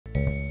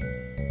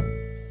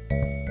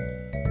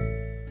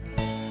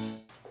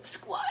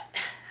Squat.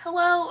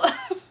 Hello.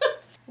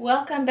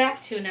 Welcome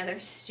back to another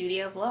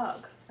studio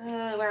vlog.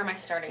 Where am I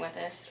starting with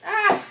this?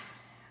 I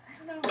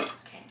don't know.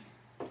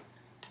 Okay.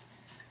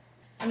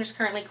 I'm just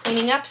currently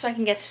cleaning up so I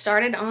can get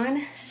started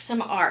on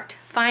some art.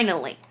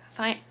 Finally.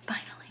 Finally.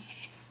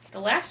 The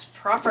last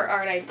proper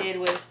art I did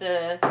was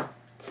the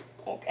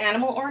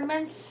animal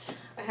ornaments.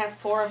 I have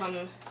 4 of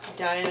them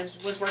done and I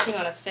was working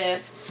on a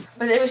 5th.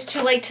 But it was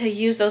too late to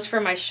use those for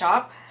my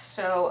shop,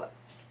 so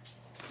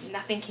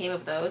nothing came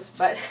of those,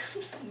 but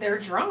they're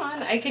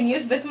drawn. I can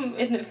use them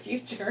in the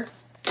future.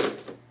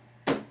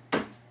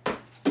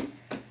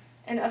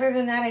 And other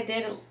than that, I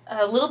did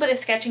a little bit of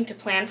sketching to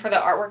plan for the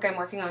artwork I'm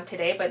working on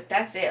today, but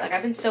that's it. Like,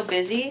 I've been so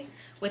busy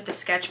with the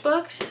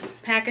sketchbooks,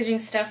 packaging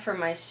stuff for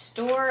my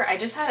store. I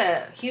just had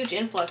a huge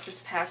influx this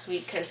past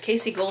week because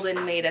Casey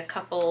Golden made a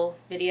couple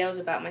videos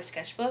about my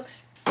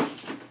sketchbooks.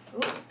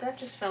 Ooh, that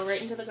just fell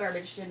right into the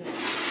garbage, didn't it?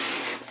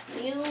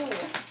 Ew.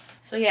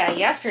 So yeah,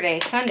 yesterday,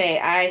 Sunday,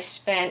 I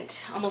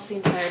spent almost the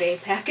entire day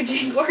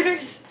packaging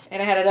orders.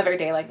 And I had another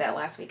day like that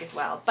last week as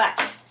well.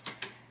 But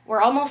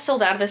we're almost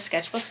sold out of the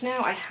sketchbooks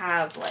now. I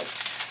have like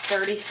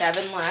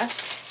 37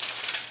 left.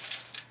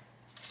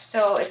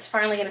 So it's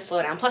finally going to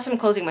slow down. Plus I'm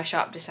closing my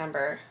shop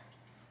December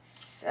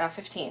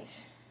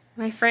 15th.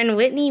 My friend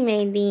Whitney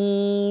made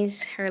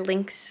these. Her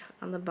link's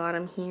on the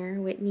bottom here,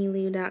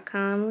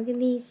 whitneylou.com. Look at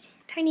these.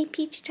 Tiny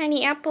peach,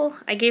 tiny apple.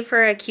 I gave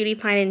her a cutie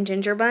pine and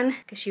ginger bun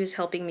because she was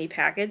helping me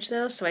package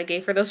those. So I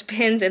gave her those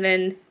pins, and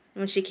then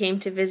when she came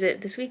to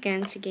visit this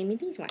weekend, she gave me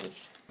these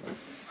ones.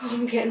 Oh,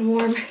 I'm getting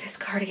warm. This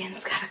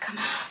cardigan's gotta come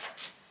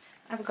off.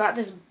 I've got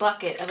this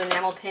bucket of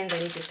enamel pins I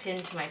need to pin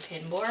to my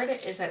pin board.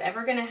 Is that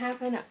ever gonna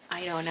happen?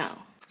 I don't know.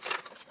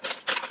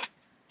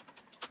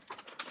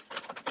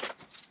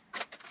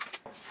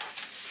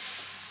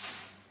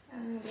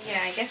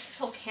 Yeah, I guess this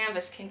whole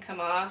canvas can come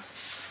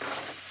off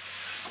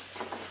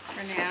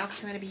for now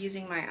because I'm going to be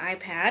using my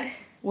iPad.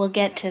 We'll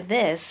get to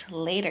this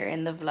later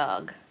in the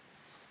vlog.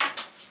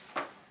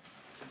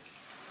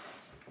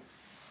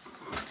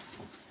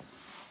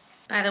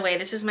 By the way,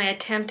 this is my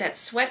attempt at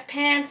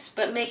sweatpants,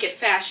 but make it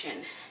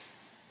fashion.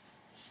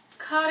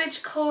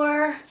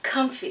 Cottagecore,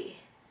 comfy.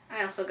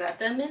 I also got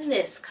them in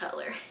this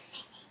color.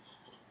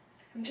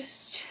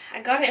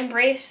 I gotta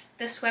embrace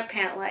the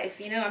sweatpant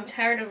life. You know, I'm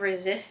tired of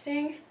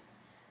resisting.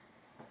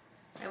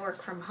 I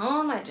work from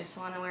home, I just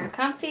want to wear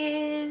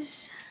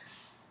comfies.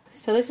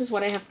 So this is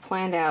what I have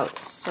planned out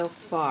so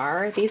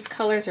far. These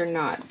colors are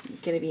not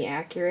going to be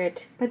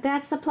accurate, but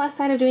that's the plus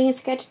side of doing a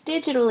sketch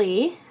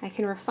digitally. I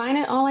can refine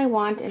it all I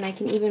want, and I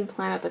can even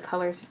plan out the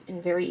colors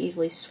and very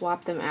easily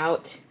swap them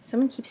out.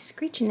 Someone keeps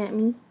screeching at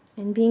me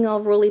and being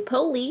all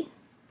roly-poly.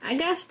 I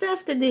got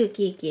stuff to do,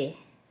 Kiki.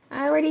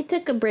 I already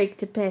took a break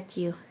to pet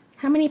you.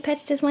 How many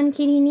pets does one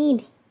kitty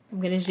need? I'm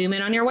going to zoom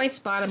in on your white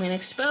spot. I'm going to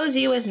expose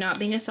you as not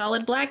being a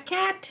solid black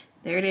cat.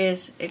 There it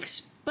is.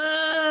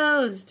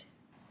 Exposed.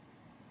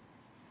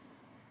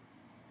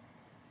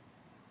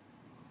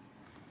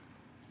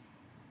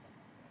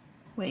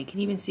 Wait,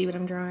 can you even see what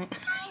I'm drawing?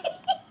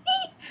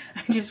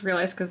 I just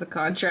realized because the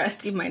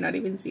contrast, you might not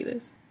even see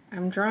this.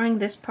 I'm drawing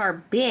this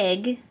part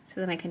big, so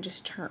then I can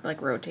just turn,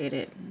 like, rotate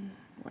it, and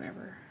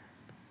whatever.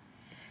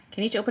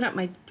 Can you open up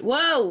my,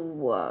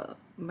 whoa,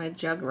 my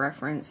jug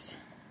reference?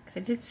 Because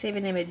I did save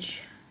an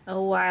image a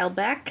while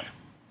back.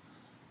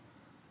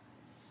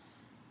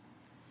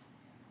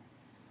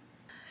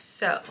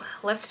 So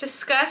let's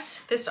discuss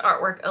this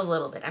artwork a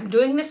little bit. I'm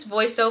doing this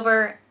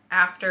voiceover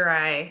after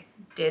I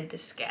did the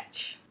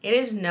sketch. It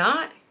is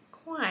not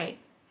quite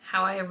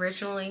how I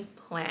originally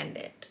planned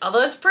it,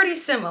 although it's pretty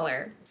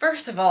similar.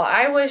 First of all,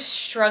 I was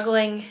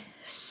struggling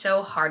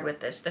so hard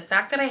with this. The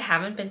fact that I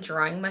haven't been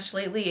drawing much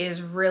lately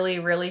is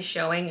really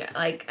showing,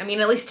 like, I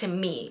mean, at least to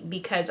me,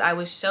 because I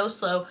was so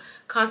slow,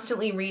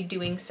 constantly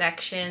redoing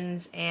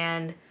sections,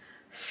 and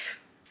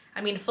I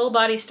mean, full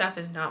body stuff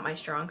is not my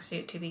strong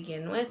suit to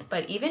begin with,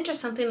 but even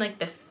just something like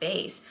the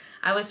face,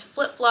 I was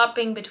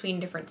flip-flopping between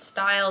different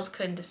styles,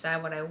 couldn't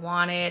decide what I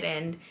wanted,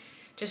 and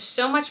just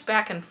so much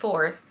back and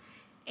forth.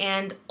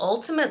 And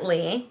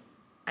ultimately,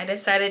 I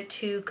decided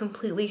to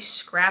completely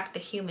scrap the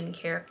human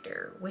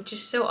character, which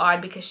is so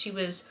odd because she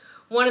was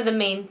one of the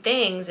main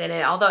things in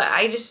it, although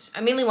I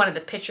mainly wanted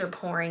the picture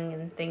pouring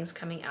and things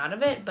coming out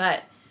of it,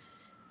 but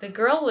the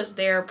girl was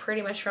there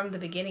pretty much from the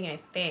beginning, I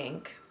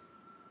think.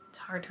 It's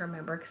hard to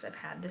remember because I've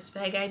had this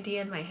vague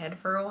idea in my head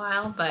for a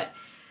while, but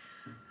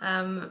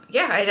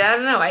yeah, I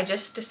don't know. I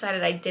just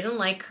decided I didn't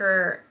like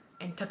her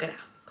and took it out.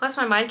 Plus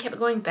my mind kept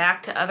going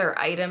back to other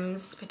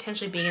items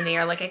potentially being in the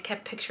air. Like I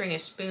kept picturing a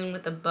spoon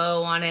with a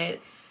bow on it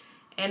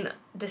and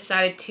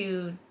decided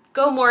to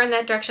go more in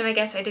that direction, I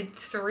guess. I did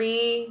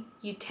 3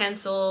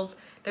 utensils.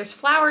 There's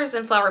flowers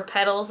and flower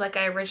petals like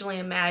I originally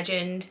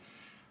imagined.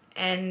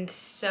 And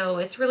so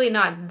it's really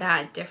not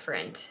that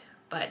different.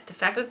 But the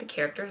fact that the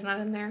character is not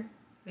in there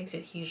makes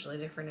it hugely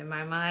different in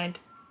my mind.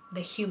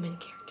 The human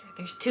character.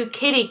 There's 2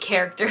 kitty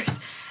characters.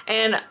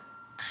 And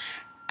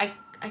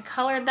I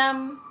colored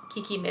them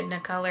Kiki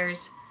Midna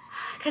colors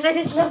because I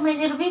just love my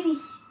little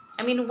babies.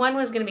 I mean, one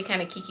was gonna be kind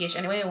of kiki-ish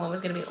anyway, and one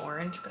was gonna be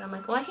orange, but I'm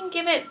like, well, I can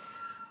give it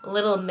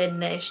little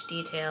midnight-ish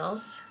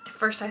details. At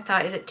first I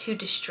thought, is it too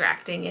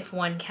distracting if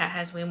one cat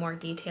has way more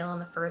detail on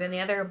the fur than the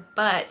other?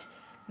 But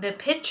the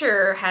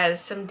picture has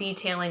some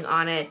detailing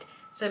on it,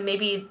 so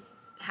maybe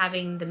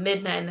having the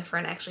midnight in the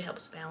front actually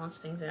helps balance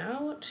things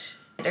out.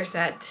 There's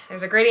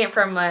a gradient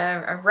from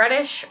a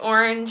reddish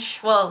orange,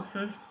 well,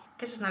 I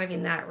guess it's not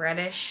even that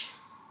reddish,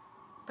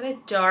 but a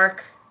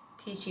dark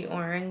peachy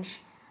orange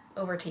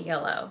over to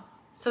yellow.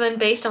 So then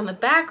based on the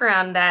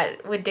background,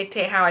 that would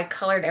dictate how I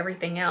colored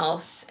everything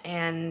else.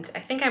 And I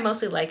think I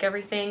mostly like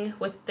everything.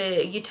 With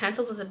the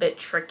utensils, it's a bit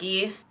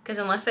tricky because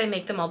unless I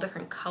make them all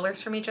different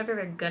colors from each other,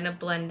 they're gonna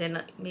blend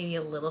in maybe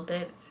a little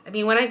bit. I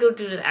mean, when I go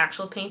do the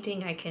actual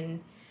painting, I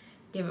can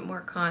give it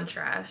more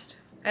contrast.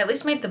 I at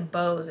least made the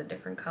bows a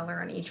different color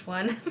on each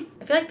one.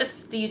 I feel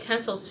like the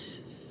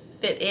utensils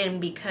fit in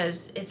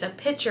because it's a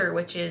pitcher,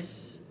 which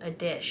is a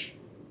dish.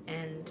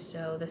 And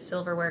so the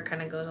silverware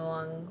kind of goes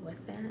along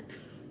with that.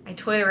 I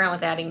toyed around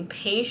with adding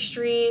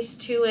pastries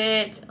to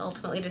it,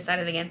 ultimately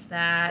decided against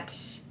that.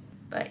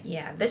 But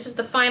yeah, this is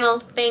the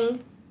final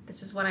thing.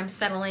 This is what I'm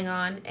settling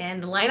on.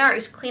 And the line art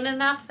is clean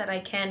enough that I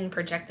can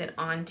project it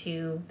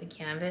onto the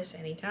canvas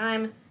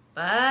anytime.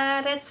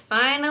 But it's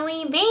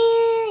finally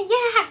there,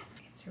 yeah!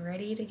 It's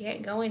ready to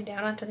get going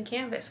down onto the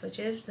canvas, which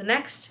is the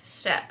next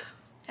step.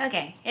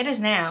 Okay, it is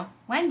now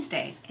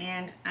Wednesday,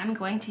 and I'm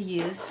going to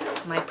use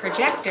my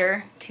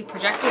projector to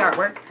project the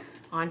artwork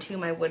onto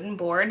my wooden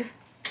board.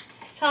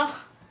 So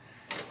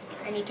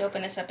I need to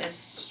open this up as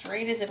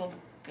straight as it'll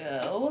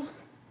go.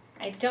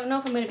 I don't know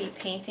if I'm going to be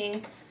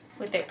painting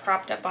with it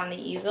propped up on the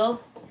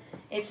easel.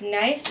 It's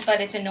nice,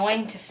 but it's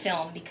annoying to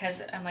film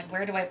because I'm like,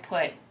 where do I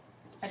put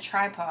a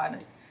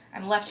tripod?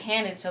 I'm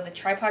left-handed, so the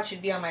tripod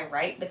should be on my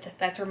right, but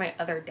that's where my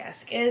other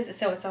desk is,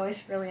 so it's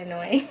always really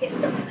annoying.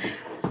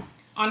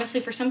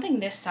 Honestly, for something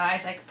this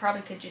size, I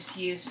probably could just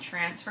use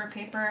transfer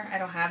paper. I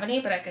don't have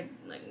any, but I could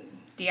like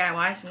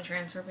DIY some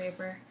transfer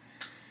paper.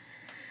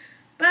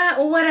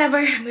 But whatever,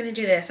 I'm gonna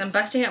do this. I'm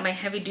busting out my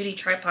heavy-duty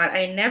tripod.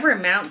 I never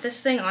mount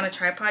this thing on a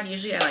tripod.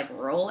 Usually I like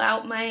roll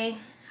out my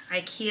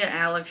IKEA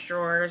Alex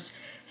drawers,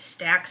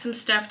 stack some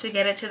stuff to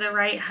get it to the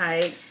right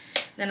height.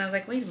 Then I was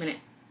like, wait a minute,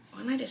 why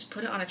don't I just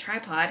put it on a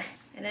tripod?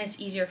 And then it's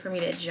easier for me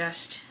to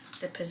adjust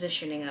the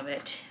positioning of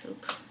it.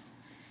 Oop.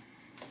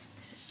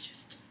 This is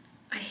just,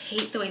 I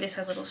hate the way this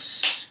has little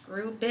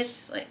screw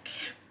bits. Like,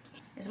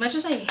 as much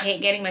as I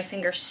hate getting my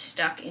fingers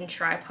stuck in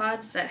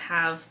tripods that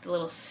have the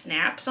little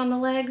snaps on the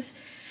legs,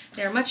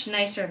 they're much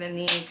nicer than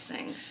these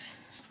things.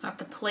 I've got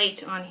the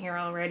plate on here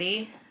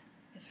already.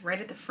 It's right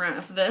at the front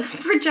of the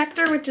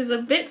projector, which is a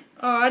bit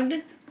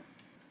odd.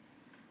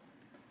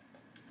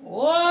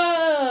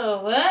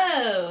 Whoa,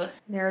 whoa!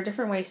 There are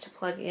different ways to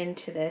plug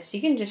into this.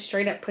 You can just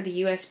straight up put a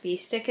USB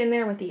stick in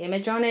there with the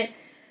image on it,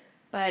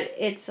 but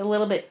it's a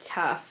little bit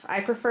tough. I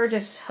prefer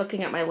just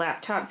hooking up my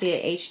laptop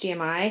via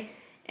HDMI,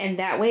 and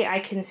that way I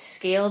can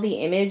scale the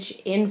image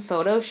in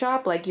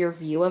Photoshop, like your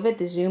view of it,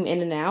 the zoom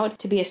in and out,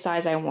 to be a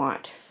size I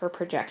want for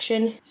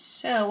projection.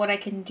 So what I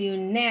can do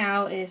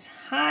now is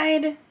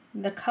hide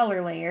the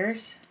color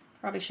layers.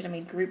 Probably should have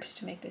made groups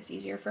to make this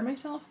easier for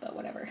myself, but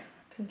whatever.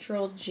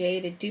 Control J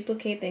to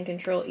duplicate, then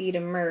Control E to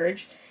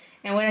merge.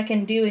 And what I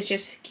can do is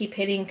just keep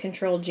hitting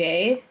Control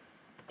J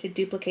to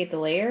duplicate the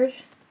layers,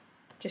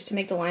 just to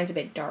make the lines a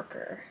bit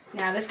darker.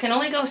 Now this can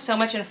only go so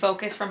much in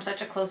focus from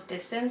such a close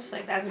distance,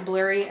 like that's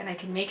blurry, and I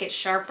can make it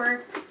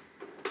sharper,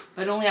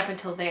 but only up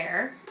until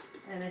there.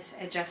 And this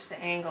adjusts the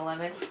angle of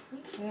it.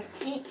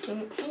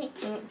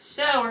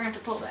 So we're gonna have to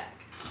pull back.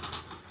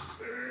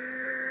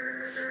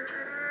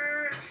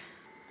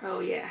 Oh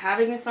yeah,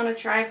 having this on a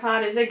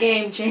tripod is a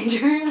game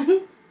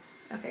changer.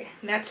 Okay,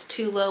 that's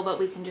too low, but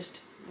we can just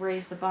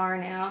raise the bar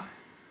now.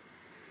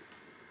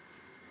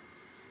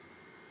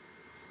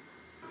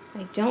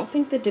 I don't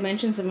think the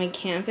dimensions of my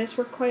canvas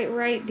were quite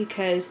right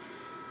because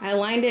I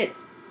aligned it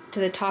to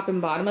the top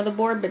and bottom of the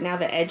board, but now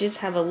the edges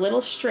have a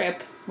little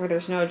strip where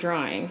there's no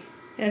drawing.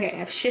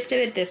 Okay, I've shifted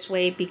it this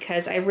way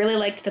because I really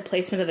liked the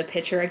placement of the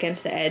picture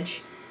against the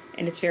edge,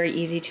 and it's very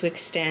easy to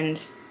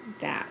extend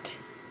that.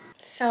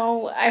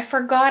 So I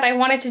forgot I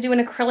wanted to do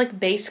an acrylic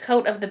base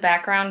coat of the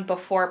background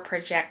before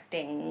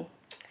projecting,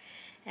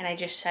 and I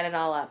just set it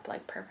all up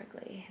like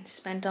perfectly and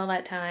spent all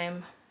that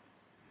time.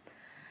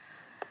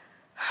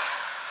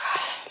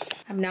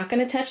 I'm not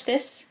going to touch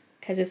this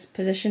because it's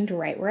positioned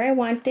right where I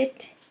want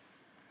it.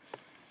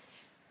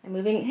 I'm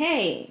moving,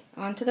 hey,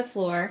 onto the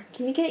floor.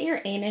 Can you get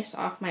your anus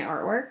off my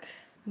artwork?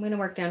 I'm going to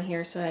work down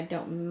here so I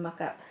don't muck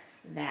up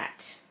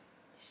that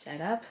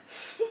setup.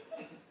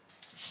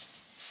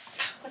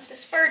 What's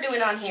this fur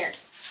doing on here?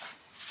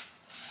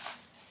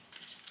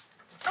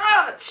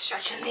 Oh, it's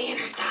stretching the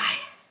inner thigh.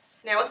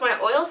 Now with my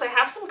oils, I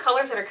have some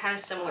colors that are kind of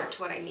similar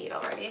to what I need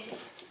already.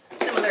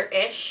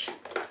 Similar-ish.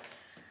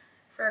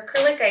 For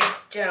acrylic, I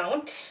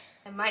don't.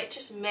 I might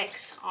just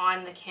mix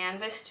on the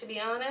canvas, to be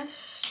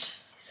honest.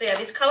 So yeah,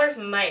 these colors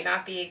might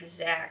not be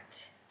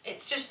exact.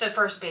 It's just the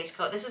first base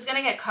coat. This is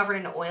gonna get covered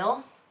in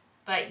oil,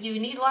 but you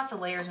need lots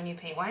of layers when you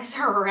paint. Why is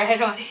there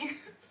red on here?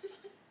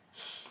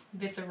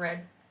 bits of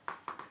red.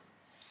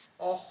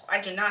 Oh, I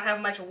do not have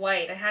much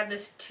white. I had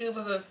this tube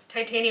of a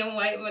titanium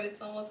white, but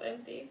it's almost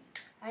empty.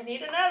 I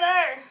need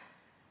another.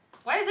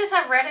 Why does this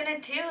have red in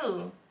it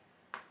too?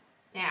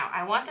 Now,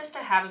 I want this to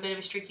have a bit of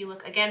a streaky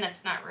look. Again,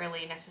 that's not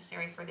really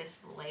necessary for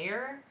this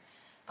layer.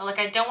 But like,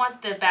 I don't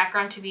want the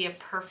background to be a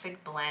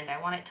perfect blend.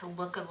 I want it to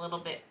look a little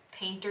bit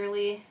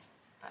painterly.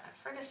 But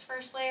for this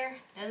first layer,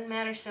 it doesn't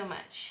matter so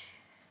much.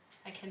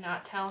 I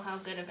cannot tell how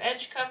good of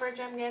edge coverage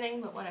I'm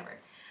getting, but whatever.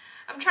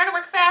 I'm trying to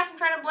work fast. I'm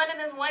trying to blend in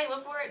this white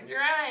before it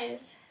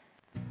dries.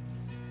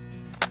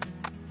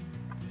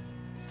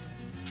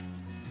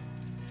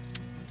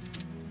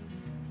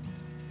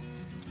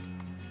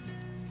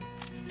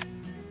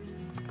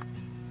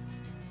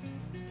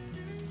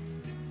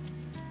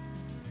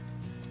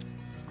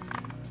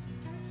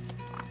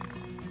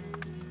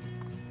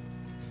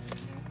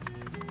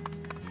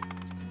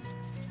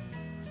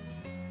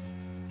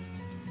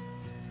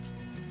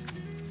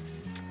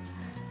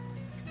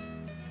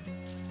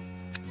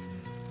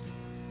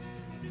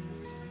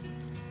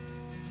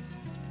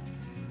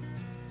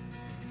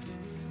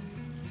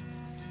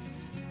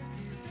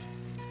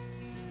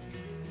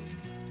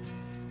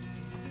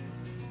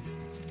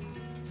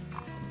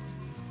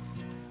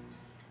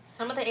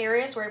 Some of the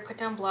areas where I put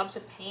down blobs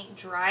of paint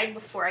dried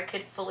before I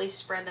could fully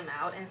spread them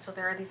out, and so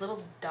there are these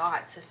little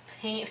dots of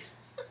paint.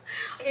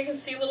 Like I can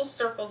see little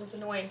circles, it's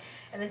annoying.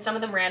 And then some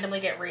of them randomly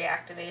get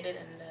reactivated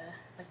and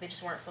like they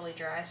just weren't fully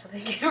dry, so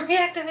they get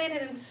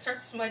reactivated and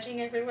start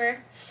smudging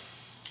everywhere.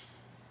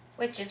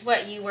 Which is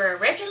what you were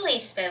originally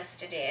supposed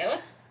to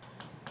do.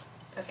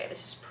 Okay,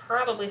 this is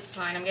probably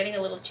fine. I'm getting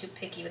a little too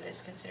picky with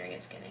this considering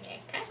it's gonna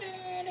get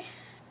covered.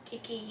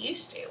 Kiki, you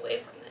stay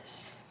away from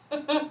this.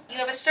 You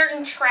have a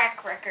certain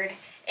track record.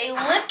 A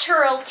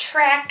literal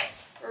track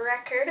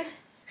record.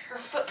 Her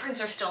footprints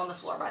are still on the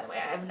floor, by the way.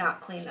 I have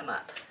not cleaned them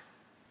up.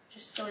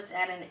 Just so it's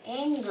at an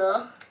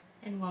angle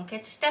and won't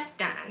get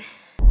stepped on.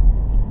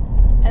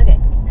 Okay,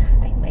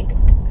 I made it.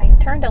 I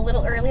turned a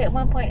little early at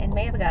one point and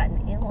may have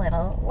gotten a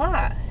little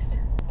lost.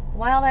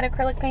 While that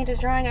acrylic paint is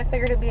drying, I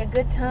figured it'd be a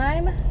good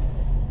time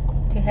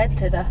to head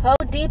to the Home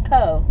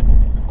Depot.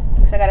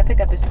 Because I gotta pick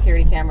up a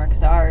security camera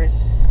because ours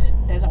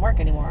doesn't work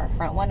anymore. Our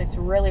front one, it's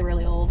really,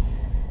 really old.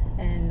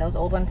 And those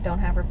old ones don't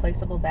have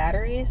replaceable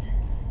batteries.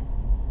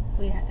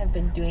 We have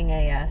been doing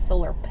a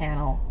solar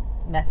panel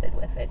method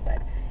with it,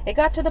 but it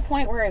got to the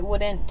point where it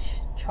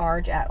wouldn't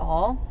charge at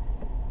all.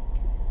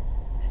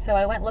 So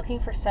I went looking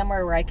for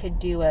somewhere where I could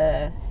do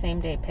a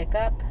same-day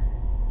pickup,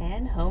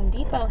 and Home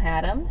Depot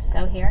had them,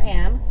 so here I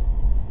am.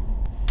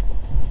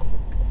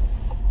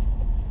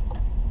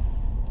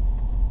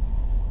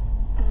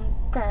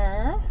 Okay.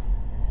 I'm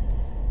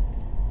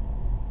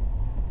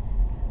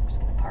just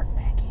gonna park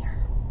back here.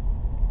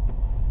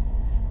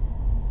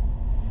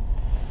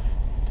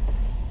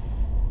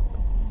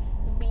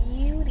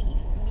 Beauty,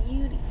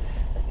 beauty.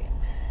 Okay.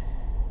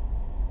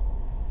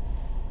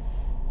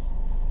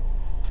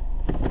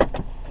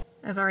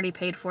 I've already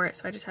paid for it,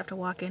 so I just have to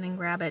walk in and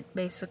grab it,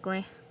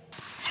 basically.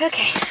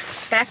 Okay,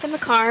 back in the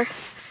car.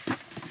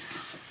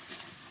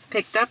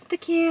 Picked up the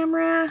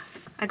camera.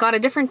 I got a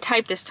different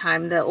type this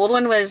time. The old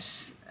one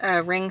was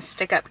a ring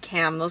stick-up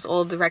cam, those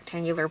old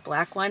rectangular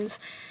black ones.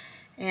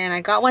 And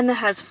I got one that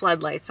has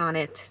floodlights on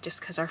it,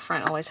 just because our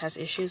front always has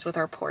issues with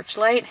our porch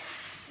light.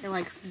 It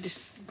like just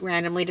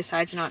randomly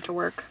decides not to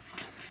work.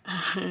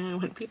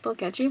 When people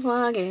catch you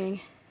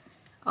vlogging.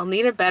 I'll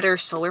need a better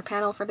solar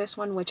panel for this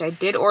one, which I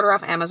did order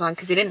off Amazon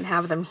because they didn't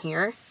have them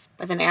here.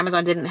 But then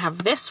Amazon didn't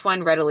have this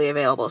one readily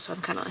available, so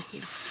I'm kind of,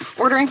 you know,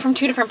 ordering from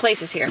two different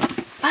places here.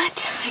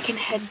 But I can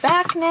head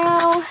back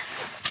now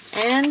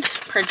and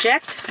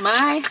project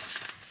my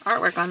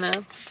artwork on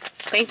the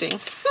painting.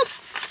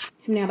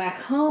 I'm now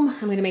back home.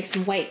 I'm gonna make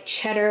some white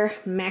cheddar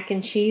mac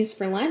and cheese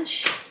for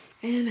lunch.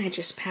 And I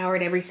just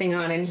powered everything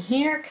on in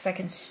here because I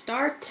can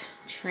start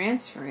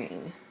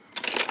transferring.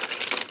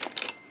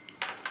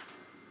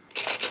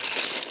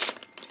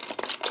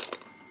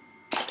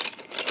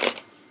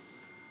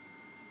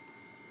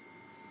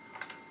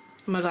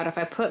 Oh my god, if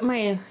I put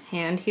my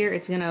hand here,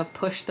 it's gonna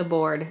push the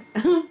board.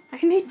 I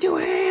need two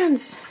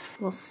hands!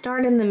 We'll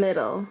start in the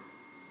middle,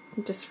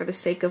 just for the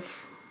sake of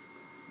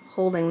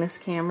holding this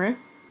camera.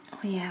 Oh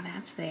yeah,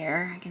 that's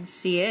there. I can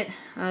see it.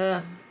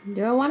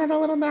 Do I want it a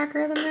little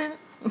darker than that?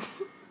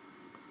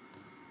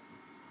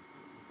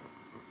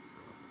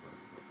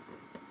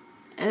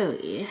 Oh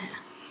yeah.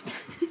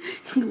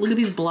 Look at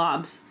these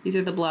blobs. These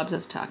are the blobs I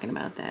was talking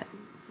about that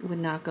would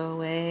not go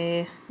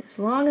away. As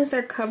long as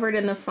they're covered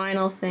in the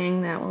final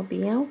thing, that will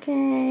be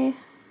okay.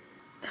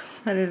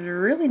 That is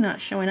really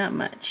not showing up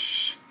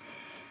much.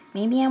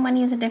 Maybe I want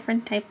to use a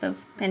different type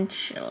of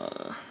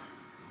pencil.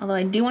 Although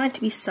I do want it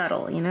to be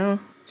subtle, you know?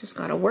 Just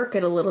gotta work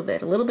it a little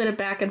bit of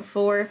back and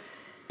forth.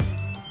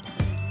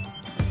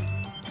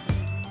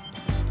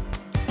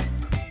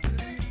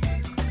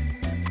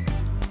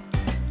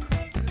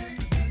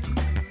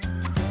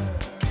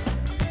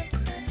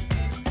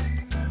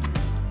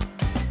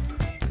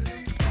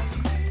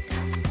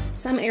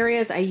 Some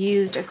areas I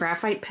used a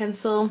graphite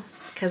pencil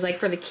because like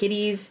for the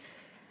kitties,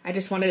 I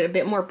just wanted a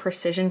bit more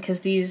precision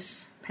because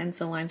these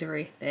pencil lines are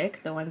very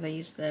thick, the ones I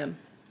use the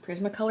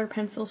Prismacolor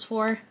pencils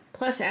for.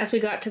 Plus, as we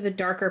got to the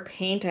darker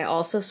paint, I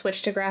also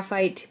switched to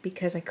graphite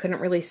because I couldn't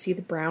really see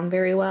the brown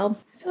very well.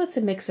 So it's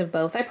a mix of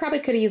both. I probably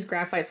could have used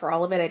graphite for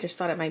all of it. I just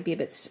thought it might be a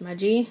bit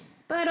smudgy.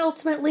 But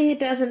ultimately, it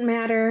doesn't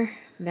matter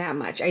that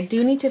much. I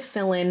do need to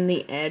fill in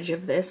the edge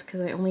of this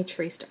because I only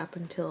traced up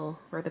until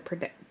where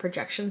the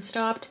projection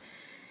stopped.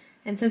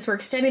 And since we're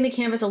extending the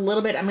canvas a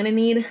little bit, I'm going to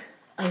need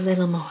a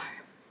little more.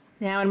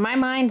 Now, in my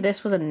mind,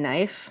 this was a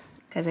knife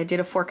because I did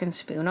a fork and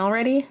spoon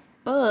already.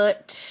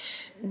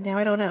 But now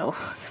I don't know.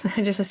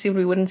 I just assumed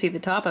we wouldn't see the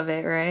top of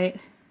it, right?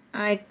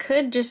 I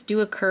could just do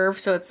a curve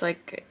so it's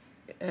like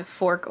a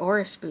fork or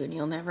a spoon.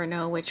 You'll never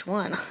know which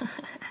one.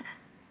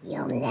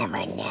 You'll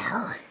never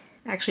know.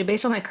 Actually,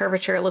 based on my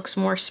curvature, it looks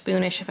more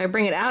spoonish. If I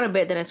bring it out a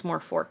bit, then it's more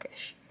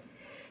forkish.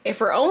 If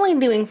we're only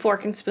doing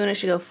fork and spoon, I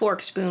should go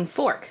fork, spoon,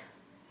 fork.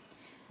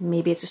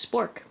 Maybe it's a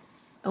spork.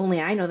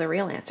 Only I know the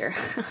real answer.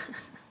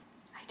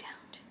 I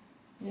don't.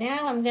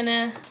 Now I'm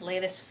gonna lay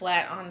this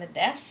flat on the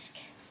desk.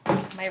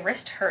 My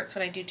wrist hurts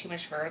when I do too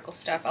much vertical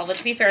stuff. Although,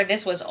 to be fair,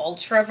 this was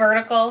ultra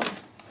vertical.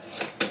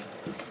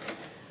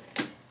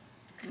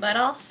 But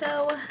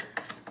also,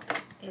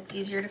 it's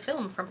easier to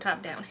film from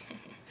top down.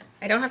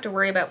 I don't have to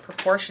worry about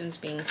proportions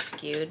being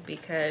skewed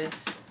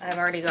because I've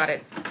already got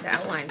it, the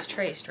outlines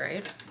traced,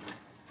 right?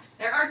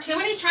 There are too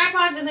many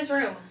tripods in this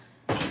room.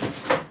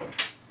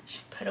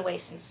 Should put away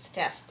some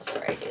stuff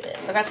before I do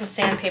this. I got some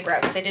sandpaper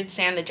out because I did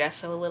sand the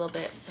gesso a little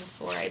bit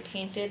before I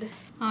painted.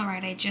 All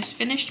right, I just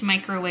finished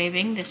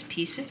microwaving this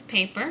piece of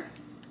paper.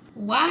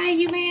 Why,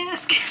 you may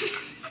ask?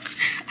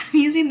 I'm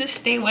using the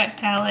Stay Wet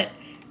palette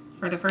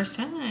for the first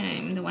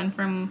time. The one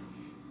from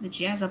the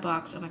Jazza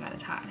box. Oh my God,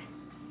 it's hot.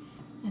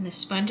 And the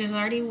sponge is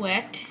already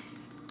wet.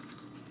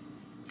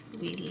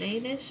 We lay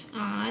this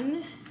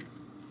on.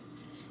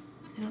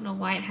 I don't know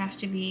why it has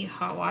to be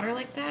hot water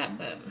like that,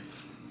 but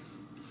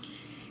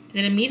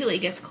it immediately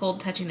gets cold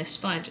touching the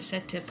sponge. It's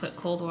set to put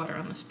cold water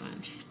on the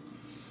sponge.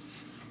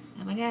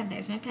 Oh my God,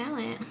 there's my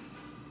palette.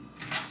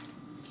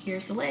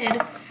 Here's the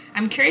lid.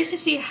 I'm curious to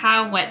see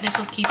how wet this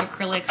will keep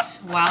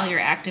acrylics while you're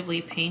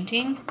actively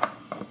painting,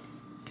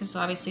 because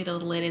obviously the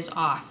lid is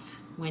off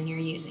when you're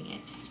using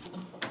it.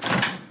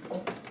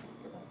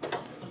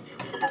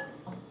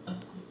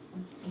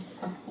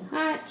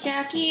 Hot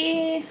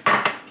Jackie.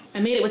 I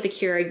made it with the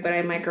Keurig, but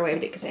I microwaved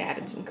it because I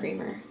added some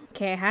creamer.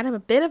 Okay, I had a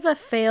bit of a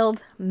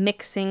failed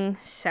mixing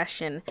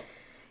session.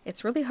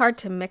 It's really hard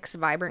to mix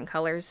vibrant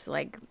colors.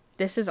 Like,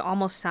 this is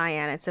almost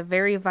cyan. It's a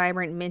very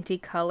vibrant minty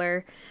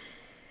color.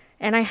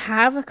 And I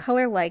have a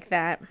color like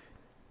that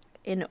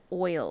in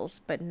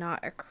oils, but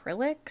not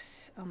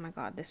acrylics. Oh my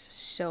God, this is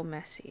so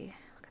messy.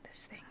 Look at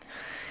this thing.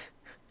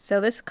 So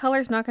this color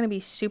is not going to be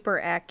super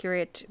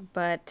accurate,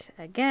 but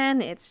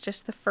again, it's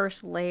just the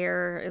first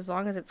layer. As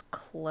long as it's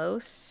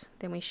close,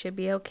 then we should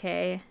be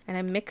okay. And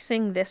I'm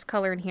mixing this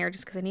color in here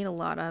just because I need a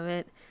lot of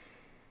it.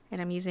 And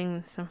I'm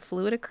using some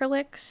fluid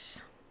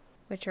acrylics,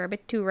 which are a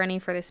bit too runny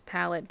for this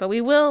palette, but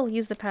we will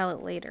use the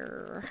palette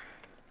later.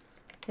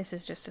 This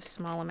is just a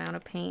small amount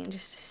of paint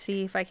just to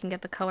see if I can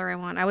get the color I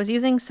want. I was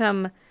using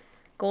some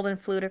golden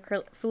fluid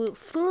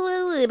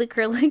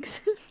acrylics.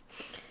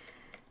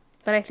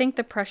 But I think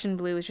the Prussian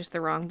blue is just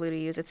the wrong blue to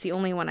use. It's the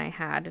only one I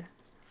had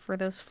for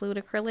those fluid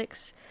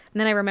acrylics.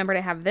 And then I remembered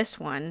I have this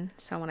one,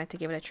 so I wanted to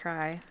give it a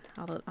try.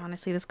 Although,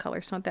 honestly, this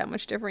color's not that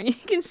much different. You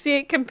can see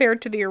it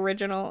compared to the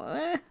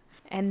original.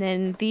 And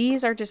then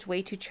these are just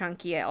way too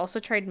chunky. I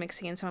also tried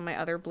mixing in some of my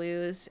other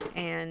blues,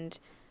 and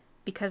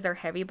because they're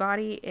heavy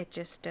body, it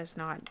just does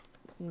not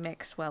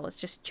mix well. It's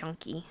just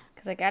chunky.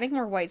 Because like adding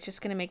more white's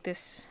just going to make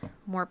this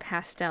more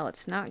pastel.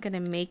 It's not going to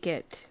make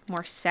it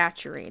more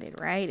saturated,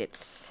 right?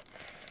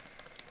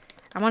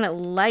 I want it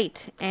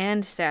light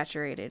and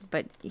saturated,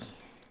 but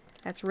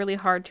that's really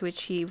hard to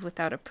achieve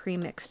without a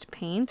pre-mixed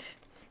paint.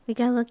 We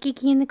got a little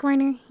Kiki in the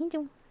corner.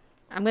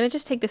 I'm going to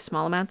just take this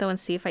small amount, though, and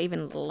see if I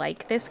even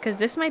like this, because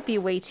this might be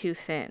way too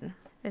thin.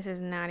 This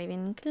is not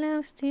even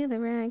close to the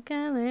right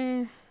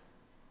color.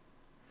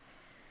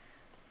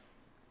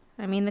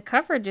 I mean, the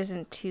coverage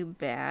isn't too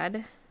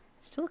bad.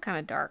 It's still kind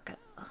of dark.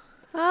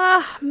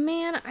 Ah,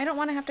 man, I don't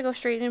want to have to go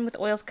straight in with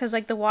oils because,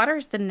 like, the water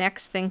is the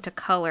next thing to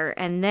color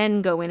and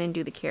then go in and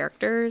do the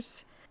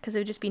characters. Because it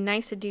would just be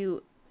nice to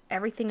do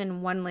everything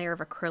in one layer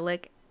of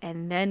acrylic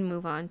and then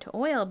move on to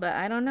oil, but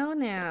I don't know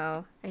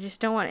now. I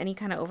just don't want any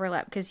kind of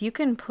overlap because you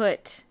can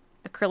put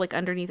acrylic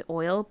underneath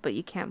oil, but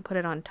you can't put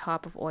it on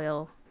top of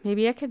oil.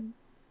 Maybe I could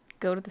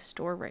go to the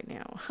store right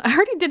now. I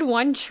already did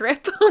one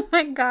trip. Oh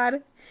my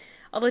God.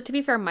 Although, to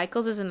be fair,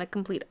 Michael's is in the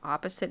complete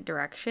opposite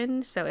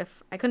direction, so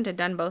if I couldn't have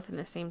done both in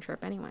the same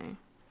trip anyway.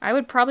 I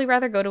would probably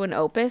rather go to an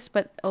Opus,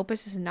 but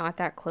Opus is not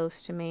that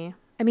close to me.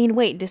 I mean,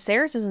 wait,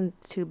 Desserts isn't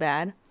too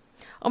bad.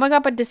 Oh my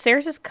God, but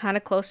Desserts is kind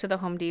of close to the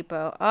Home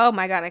Depot. Oh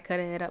my God, I could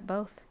have hit up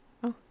both.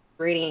 Oh.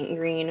 Radiant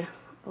green.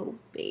 Oh,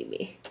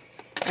 baby.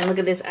 And look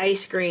at this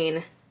ice green.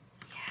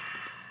 Yeah.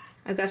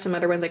 I've got some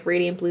other ones like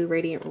Radiant blue,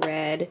 Radiant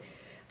red.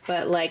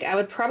 But, like, I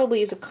would probably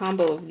use a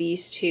combo of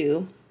these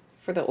two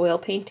for the oil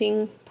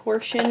painting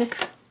portion.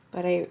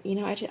 But I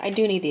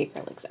do need the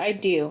acrylics. I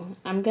do.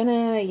 I'm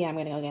gonna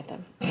go get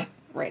them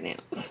right now.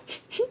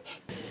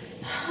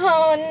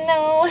 Oh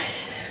no.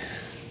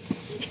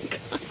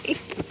 Guys.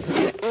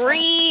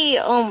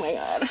 Oh my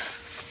god.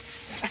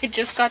 I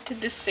just got to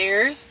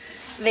Desserts.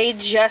 They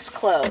just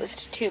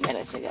closed 2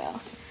 minutes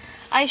ago.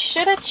 I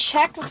should have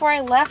checked before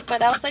I left,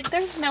 but I was like,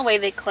 there's no way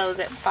they close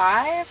at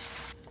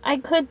 5. I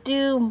could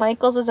do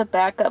Michael's as a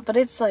backup, but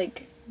it's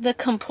like the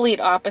complete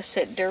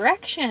opposite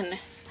direction.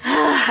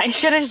 I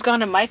should have just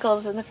gone to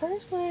Michael's in the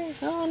first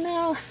place. Oh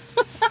no.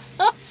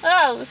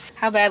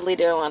 How badly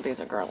do I want these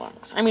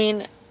acrylics? I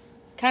mean,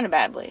 kind of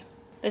badly.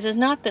 This is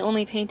not the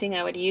only painting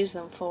I would use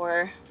them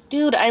for.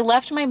 Dude, I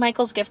left my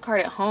Michael's gift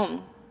card at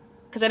home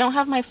because I don't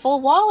have my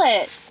full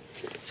wallet.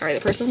 Sorry,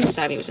 the person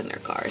beside me was in their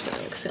car, so I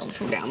like filmed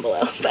from down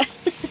below. But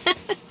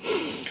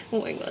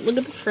oh my god, look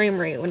at the frame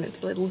rate when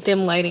it's little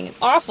dim lighting.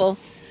 It's awful.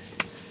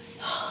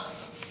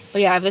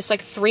 But yeah, I have this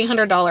like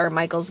 $300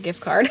 Michael's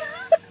gift card.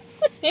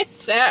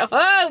 It's at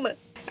home.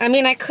 I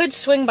mean, I could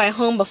swing by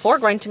home before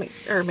going to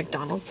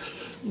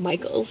McDonald's.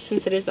 Michael's,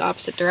 since it is the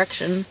opposite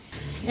direction.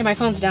 And my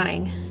phone's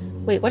dying.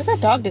 Wait, what is that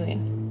dog doing?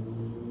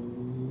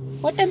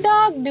 What the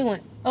dog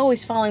doing? Oh,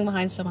 he's following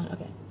behind someone.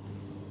 Okay.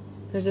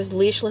 There's this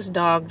leashless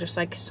dog just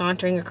like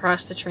sauntering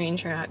across the train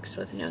tracks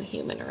with no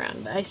human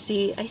around. But I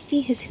see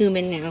his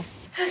human now.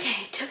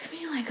 Okay, it took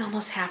me like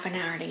almost half an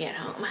hour to get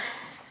home.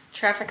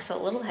 Traffic's a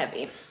little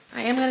heavy.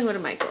 I am gonna go to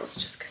Michael's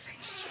just because I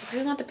just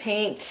really want the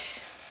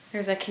paint.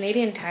 There's a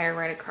Canadian Tire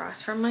right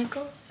across from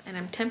Michael's, and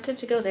I'm tempted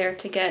to go there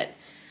to get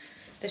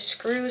the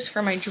screws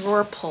for my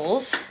drawer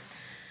pulls,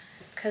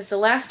 because the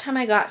last time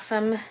I got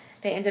some,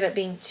 they ended up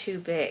being too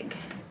big.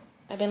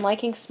 I've been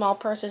liking small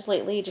purses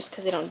lately just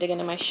because they don't dig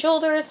into my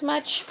shoulder as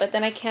much, but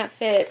then I can't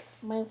fit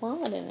my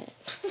wallet in it.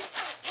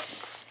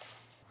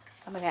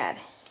 Oh my god,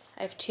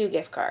 I have 2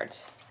 gift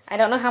cards. I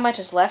don't know how much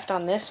is left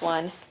on this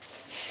one.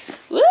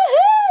 Woohoo!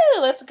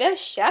 Let's go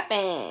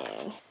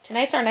shopping.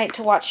 Tonight's our night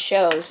to watch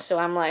shows, so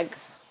I'm like,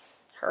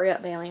 hurry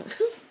up, Baylee.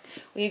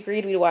 We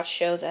agreed we'd watch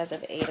shows as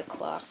of 8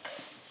 o'clock.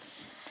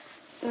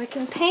 So I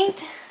can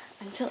paint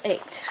until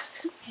 8.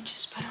 And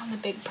just put on the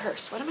big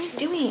purse. What am I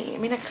doing? I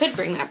mean, I could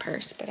bring that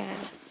purse, but oh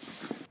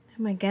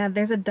my god,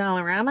 there's a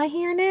Dollarama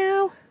here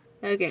now.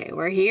 Okay,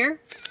 we're here.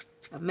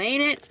 I've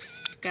made it.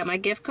 Got my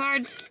gift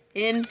cards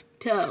in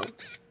tow.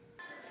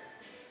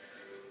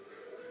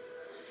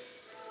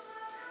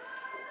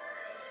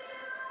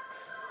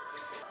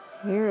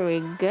 Here we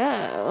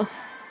go.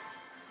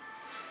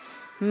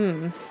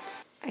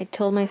 I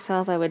told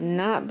myself I would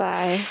not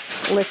buy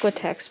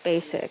Liquitex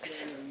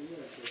Basics.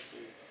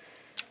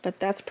 But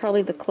that's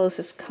probably the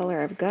closest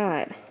color I've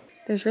got.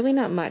 There's really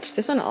not much.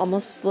 This one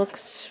almost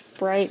looks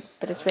bright,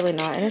 but it's really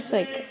not. And it's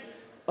like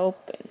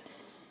open.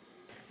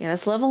 Yeah,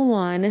 that's level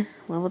 1,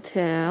 level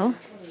 2.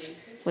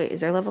 Wait,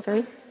 is there level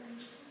 3?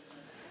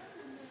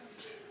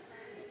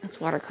 That's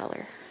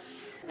watercolor.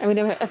 I mean,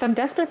 if I'm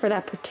desperate for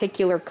that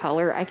particular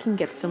color, I can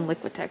get some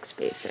Liquitex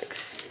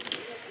Basics.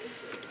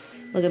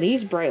 Look at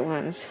these bright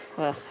ones.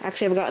 Well,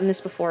 actually, I've gotten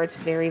this before. It's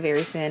very,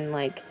 very thin.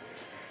 Like,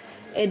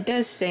 it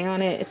does say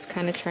on it it's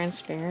kind of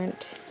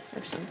transparent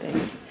or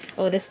something.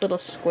 Oh, this little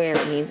square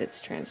means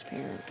it's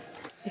transparent.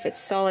 If it's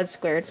solid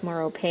square, it's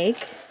more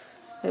opaque.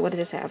 Wait, what does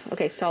this have?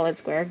 Okay, solid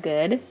square,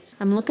 good.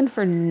 I'm looking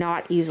for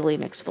not easily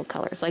mixable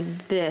colors,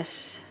 like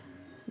this,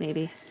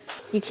 maybe.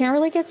 You can't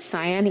really get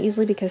cyan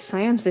easily because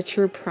cyan's the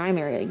true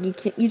primary.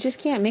 You just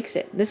can't mix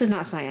it. This is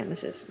not cyan,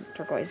 this is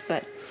turquoise,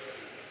 but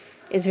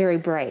it's very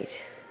bright,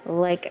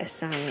 like a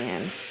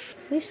cyan.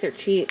 At least they're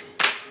cheap.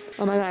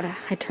 Oh my god,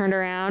 I turned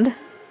around.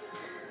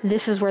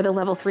 This is where the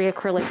level 3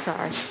 acrylics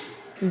are.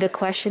 The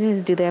question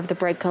is, do they have the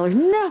bright colors?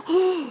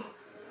 No!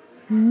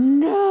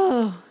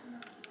 No!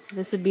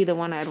 This would be the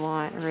one I'd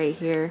want right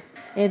here.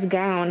 It's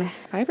gone.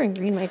 Vibrant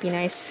green might be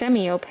nice.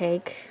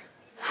 Semi-opaque.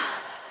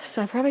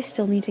 So I probably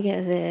still need to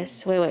get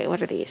this. Wait,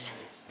 what are these?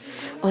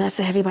 Oh, that's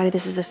the heavy body.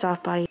 This is the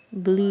soft body.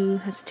 Blue,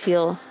 that's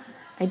teal.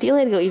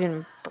 Ideally, I'd go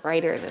even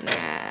brighter than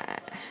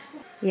that.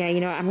 Yeah, you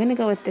know, I'm gonna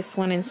go with this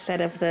one instead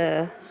of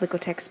the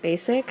Liquitex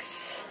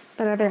Basics.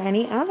 But are there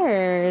any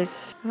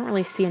others? I don't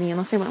really see any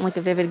unless I went like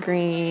a vivid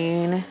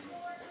green.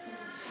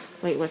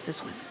 Wait, what's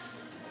this one?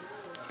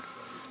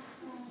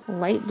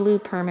 Light blue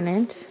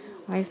permanent.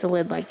 Why is the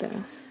lid like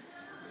this?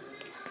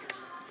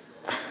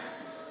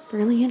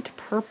 Brilliant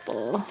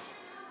purple.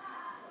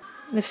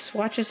 This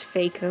swatch is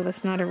fake though,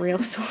 that's not a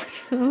real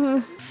swatch.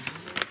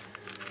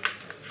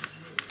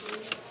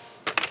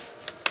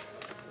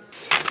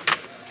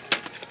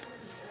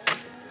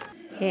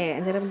 Okay, I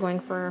ended up going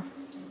for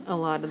a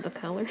lot of the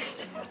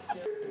colors.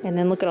 And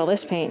then look at all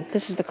this paint.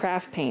 This is the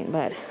craft paint,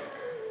 but...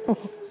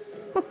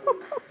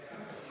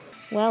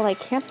 Well, I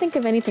can't think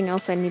of anything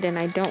else I need, and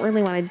I don't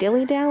really want to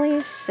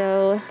dilly-dally,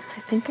 so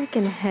I think I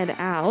can head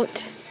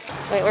out.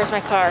 Wait, where's my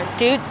car?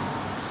 Dude?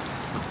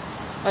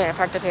 Oh yeah, I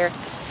parked up here.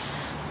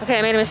 Okay,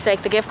 I made a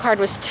mistake. The gift card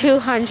was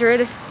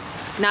 $200,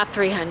 not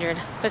 $300.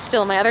 But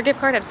still, my other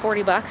gift card had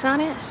 40 bucks on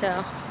it,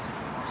 so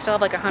I still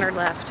have like 100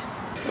 left.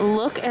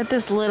 Look at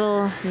this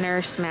little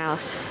nurse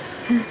mouse.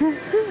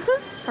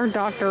 Or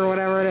doctor or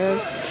whatever it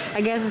is.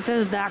 I guess it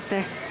says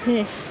doctor.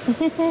 I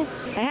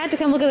had to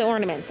come look at the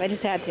ornaments. I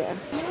just had to.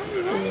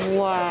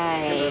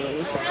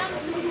 Why?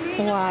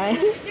 Why?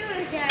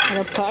 And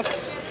a puck.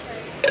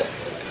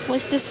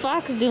 What's this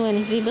fox doing?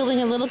 Is he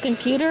building a little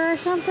computer or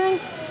something?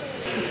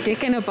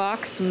 Dick in a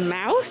box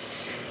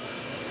mouse?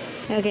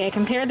 Okay, I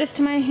compared this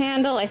to my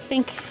handle. I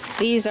think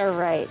these are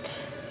right.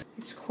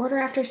 It's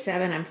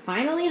 7:15. I'm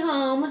finally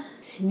home.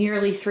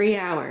 Nearly 3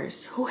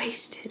 hours.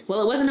 Wasted.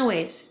 Well, it wasn't a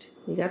waste.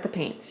 We got the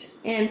paints.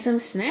 And some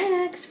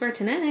snacks for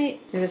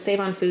tonight. There's a Save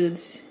on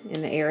Foods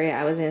in the area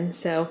I was in,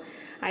 so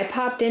I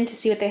popped in to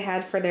see what they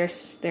had for their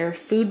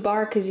food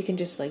bar, because you can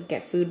just like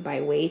get food by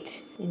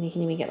weight, and you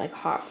can even get like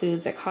hot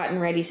foods, like hot and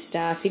ready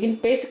stuff. You can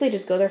basically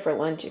just go there for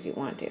lunch if you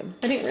want to.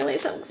 I didn't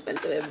realize how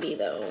expensive it would be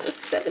though. It was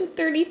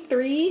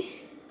 $7.33.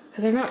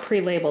 Because they're not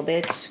pre-labeled. They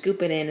had to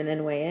scoop it in and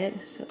then weigh it,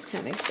 so it's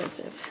kind of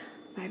expensive.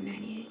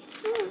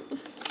 $5.98.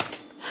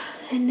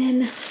 And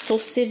then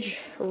sausage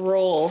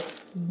roll,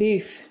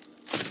 beef.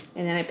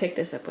 And then I picked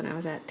this up when I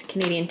was at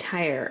Canadian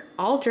Tire.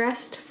 All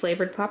dressed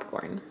flavored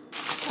popcorn.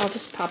 I'll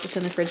just pop this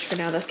in the fridge for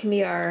now. That can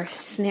be our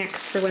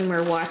snacks for when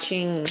we're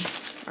watching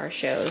our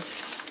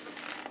shows.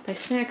 By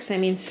snacks, I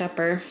mean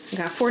supper. We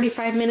got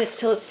 45 minutes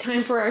till it's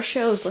time for our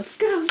shows. Let's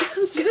go,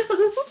 go,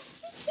 go.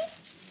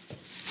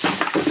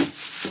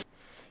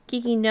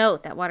 Kiki,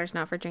 note that water's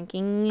not for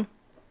drinking.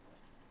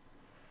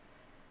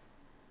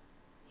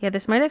 Yeah,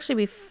 this might actually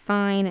be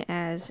fine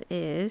as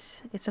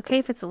is. It's okay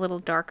if it's a little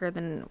darker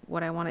than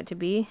what I want it to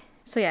be.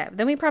 So yeah,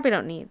 then we probably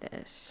don't need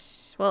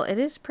this. Well, it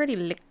is pretty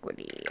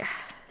liquidy.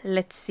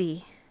 Let's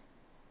see.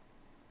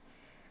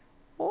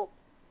 Oh.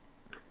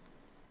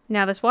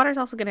 Now this water is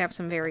also going to have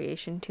some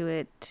variation to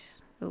it.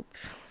 Oops.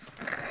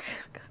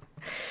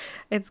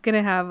 It's going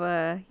to have,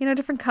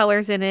 different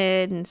colors in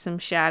it and some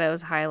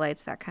shadows,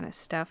 highlights, that kind of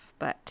stuff.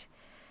 But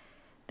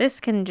this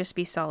can just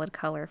be solid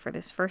color for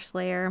this first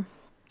layer.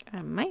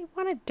 I might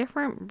want a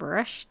different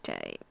brush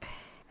type.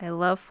 I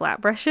love flat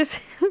brushes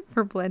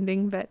for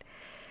blending, but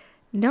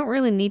don't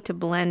really need to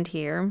blend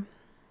here.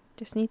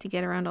 Just need to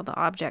get around all the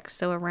objects,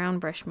 so a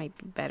round brush might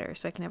be better,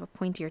 so I can have a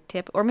pointier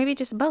tip, or maybe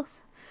just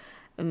both.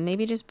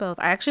 Maybe just both.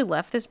 I actually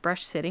left this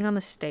brush sitting on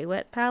the Stay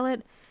Wet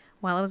palette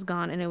while I was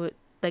gone, and it was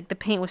like the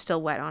paint was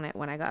still wet on it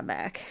when I got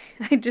back.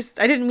 I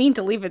didn't mean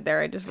to leave it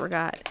there. I just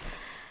forgot.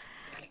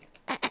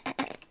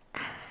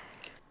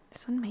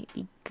 This one might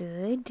be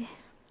good.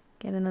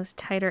 Get in those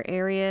tighter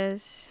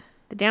areas.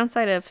 The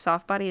downside of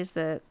soft body is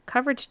the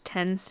coverage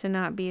tends to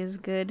not be as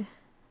good,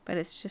 but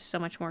it's just so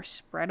much more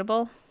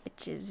spreadable,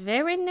 which is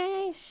very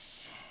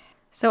nice.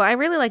 So I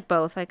really like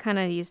both. I kind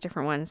of use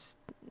different ones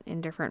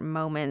in different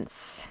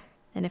moments.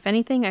 And if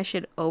anything, I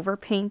should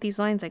overpaint these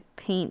lines, like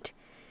paint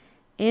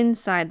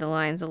inside the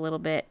lines a little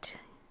bit,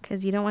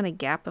 because you don't want a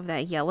gap of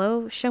that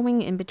yellow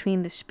showing in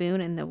between the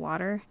spoon and the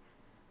water,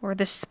 or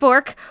the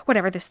spork,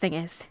 whatever this thing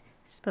is.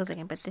 Suppose I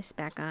can put this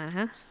back on,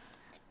 huh?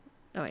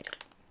 Oh, wait.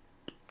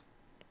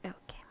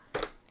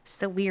 Okay.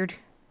 So weird.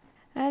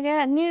 I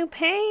got new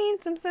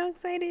paints. I'm so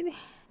excited.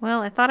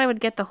 Well, I thought I would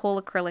get the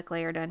whole acrylic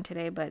layer done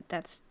today, but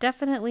that's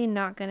definitely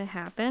not going to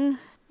happen.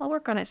 I'll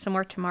work on it some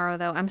more tomorrow,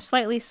 though. I'm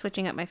slightly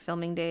switching up my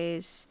filming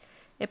days.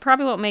 It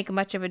probably won't make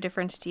much of a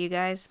difference to you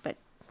guys, but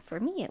for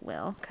me it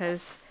will,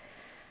 because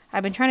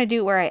I've been trying to do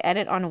it where I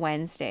edit on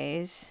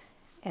Wednesdays,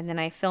 and then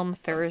I film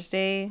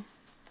Thursday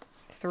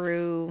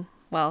through...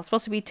 Well, it's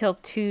supposed to be till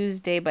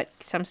Tuesday, but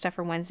some stuff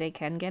from Wednesday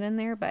can get in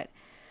there. But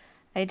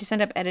I just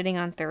end up editing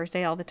on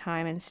Thursday all the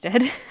time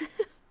instead.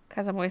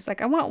 Because I'm always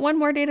like, I want one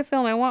more day to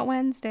film. I want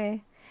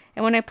Wednesday.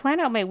 And when I plan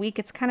out my week,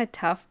 it's kind of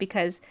tough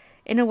because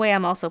in a way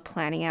I'm also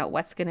planning out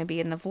what's going to be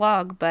in the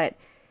vlog. But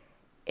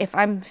if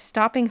I'm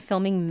stopping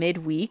filming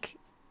midweek,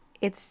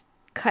 it's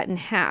cut in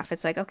half.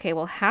 It's like, okay,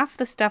 well, half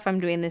the stuff I'm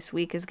doing this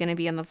week is going to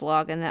be in the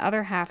vlog. And the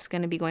other half's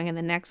going to be going in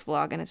the next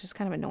vlog. And it's just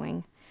kind of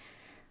annoying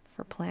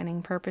for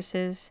planning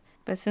purposes.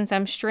 But since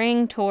I'm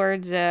straying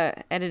towards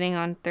editing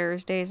on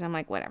Thursdays, I'm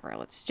like, whatever,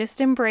 let's just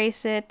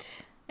embrace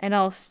it. And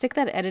I'll stick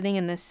that editing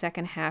in the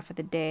second half of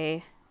the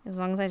day, as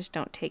long as I just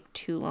don't take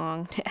too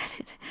long to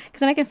edit.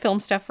 Because then I can film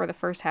stuff for the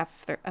first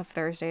half of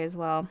Thursday as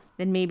well.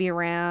 Then maybe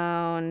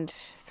around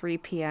 3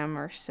 p.m.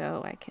 or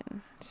so, I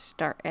can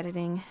start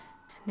editing.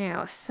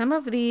 Now, some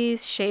of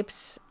these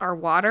shapes are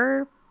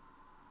water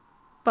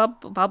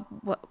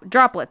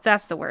droplets,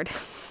 that's the word,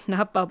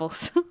 not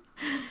bubbles.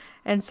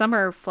 And some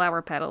are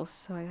flower petals,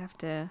 so I have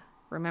to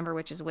remember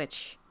which is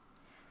which.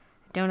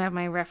 I don't have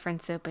my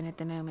reference open at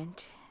the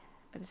moment,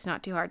 but it's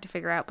not too hard to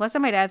figure out. Plus, I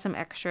might add some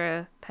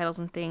extra petals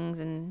and things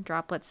and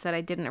droplets that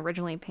I didn't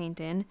originally paint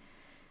in.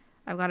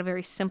 I've got a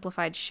very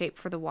simplified shape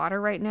for the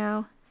water right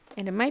now,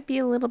 and it might be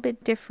a little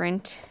bit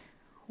different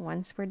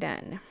once we're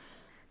done.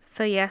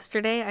 So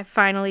yesterday, I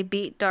finally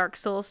beat Dark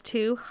Souls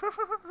 2.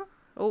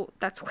 Oh,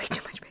 that's way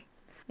too much paint.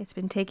 It's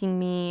been taking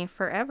me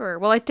forever.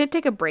 Well, I did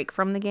take a break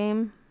from the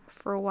game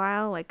for a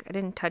while. Like, I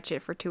didn't touch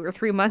it for 2 or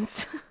 3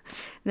 months.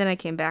 Then I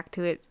came back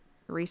to it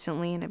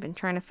recently, and I've been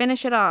trying to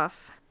finish it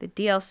off. The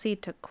DLC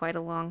took quite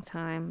a long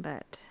time,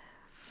 but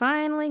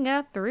finally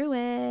got through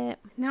it.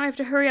 Now I have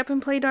to hurry up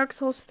and play Dark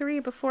Souls 3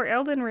 before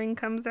Elden Ring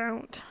comes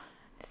out.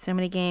 So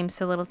many games,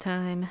 so little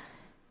time.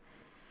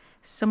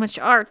 So much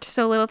art,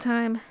 so little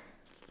time.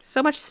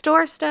 So much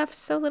store stuff,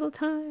 so little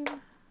time.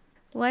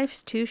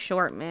 Life's too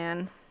short,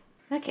 man.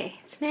 Okay,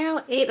 it's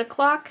now 8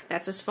 o'clock.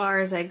 That's as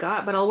far as I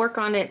got, but I'll work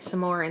on it some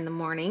more in the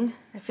morning.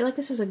 I feel like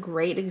this is a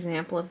great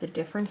example of the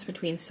difference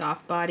between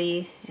soft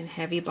body and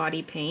heavy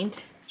body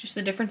paint. Just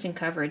the difference in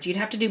coverage. You'd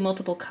have to do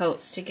multiple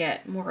coats to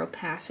get more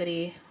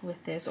opacity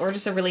with this, or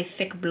just a really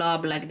thick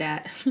blob like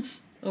that.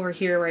 Over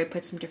here where I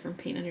put some different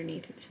paint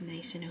underneath, it's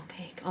nice and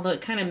opaque. Although it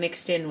kind of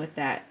mixed in with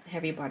that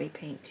heavy body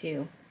paint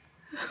too.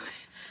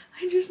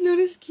 I just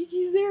noticed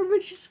Kiki's there,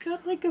 but she's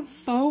got like a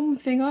foam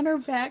thing on her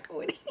back.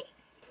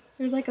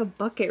 There's like a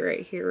bucket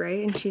right here,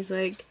 right? And she's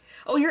like,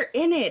 oh, you're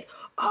in it.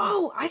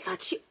 Oh, I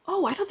thought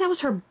that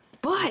was her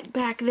butt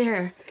back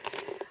there.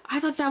 I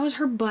thought that was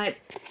her butt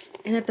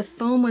and that the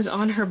foam was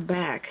on her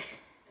back.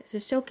 This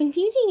is so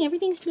confusing.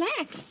 Everything's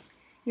black.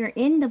 You're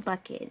in the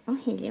bucket. Oh,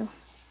 hello.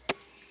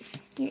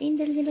 You're in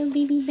the little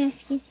baby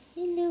basket.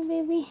 Hello,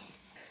 baby.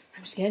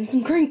 I'm just getting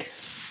some crink.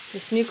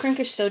 This new crink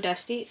is so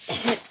dusty.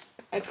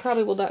 I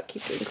probably will not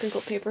keep doing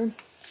crinkle paper.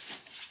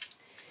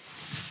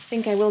 I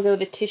think I will go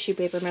the tissue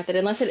paper method,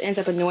 unless it ends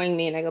up annoying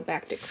me and I go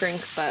back to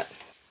crink, but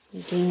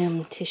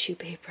gingham tissue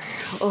paper.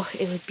 Oh,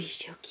 it would be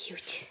so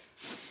cute.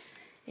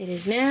 It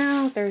is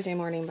now Thursday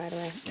morning, by the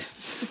way.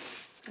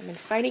 I've been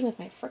fighting with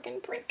my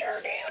frickin'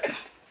 printer,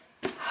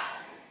 dude.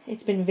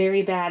 It's been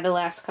very bad the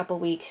last couple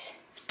weeks.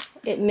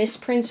 It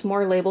misprints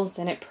more labels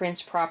than it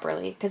prints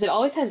properly, because it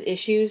always has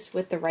issues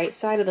with the right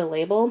side of the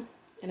label,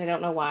 and I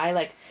don't know why.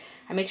 Like,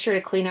 I make sure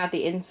to clean out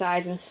the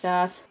insides and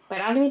stuff.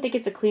 But I don't even think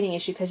it's a cleaning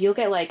issue, because you'll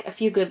get like a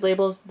few good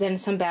labels, then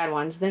some bad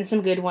ones, then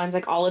some good ones,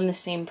 like all in the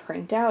same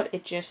printout.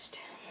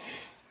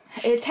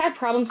 It's had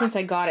problems since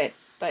I got it,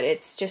 but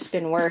it's just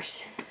been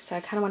worse. So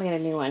I kind of want to get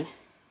a new one.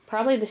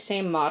 Probably the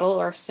same model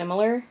or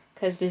similar,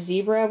 because the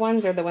zebra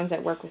ones are the ones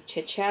that work with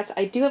Chit Chats.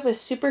 I do have a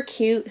super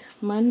cute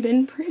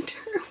Munbin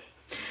printer,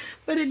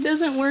 but it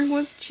doesn't work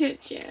with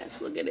Chit Chats.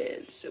 Look at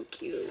it, it's so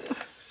cute.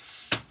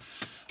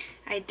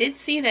 I did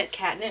see that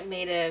Catnip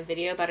made a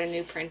video about a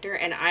new printer,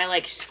 and I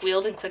like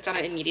squealed and clicked on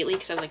it immediately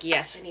because I was like,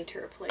 yes, I need to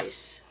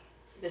replace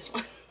this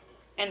one.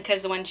 And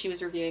because the one she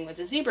was reviewing was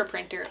a zebra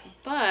printer,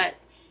 but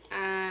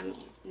I'm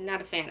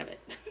not a fan of it.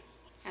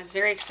 I was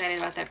very excited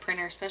about that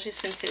printer, especially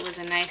since it was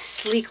a nice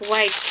sleek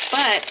white,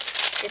 but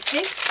it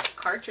takes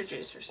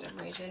cartridges for some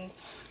reason,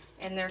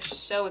 and they're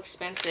so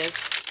expensive.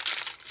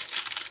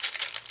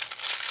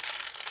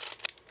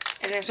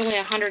 And there's only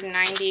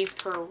 190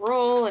 per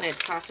roll, and it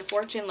costs a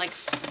fortune. Like,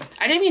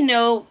 I didn't even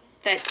know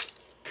that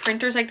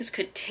printers like this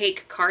could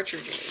take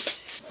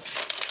cartridges.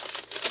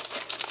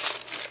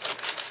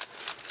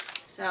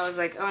 So I was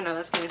like, oh no,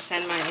 that's gonna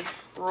send my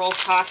roll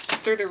costs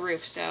through the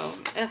roof. So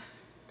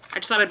I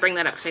just thought I'd bring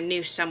that up because I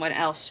knew someone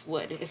else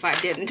would if I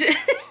didn't.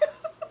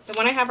 The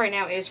one I have right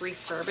now is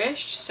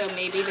refurbished, so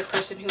maybe the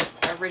person who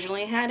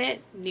originally had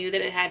it knew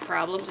that it had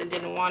problems and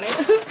didn't want it.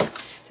 Did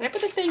I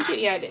put the thank you?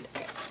 Yeah, I did.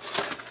 Okay.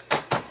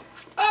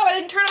 Oh, I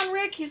didn't turn on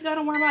Rick. He's got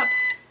to warm up.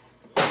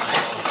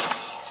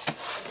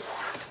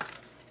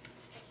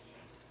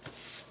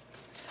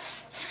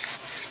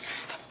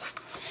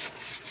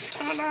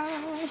 Ta-da!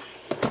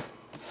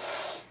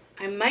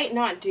 I might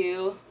not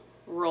do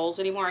rolls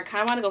anymore. I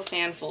kind of want to go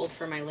fan fold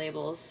for my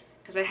labels,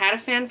 because I had a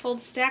fan fold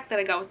stack that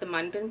I got with the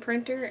Munbin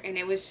printer, and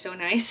it was so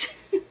nice.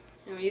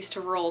 I'm used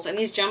to rolls, and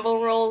these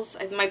jumbo rolls,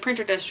 my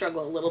printer does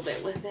struggle a little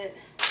bit with it,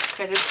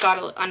 because it's got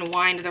to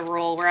unwind the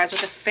roll, whereas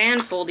with a fan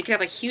fold, you could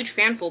have a huge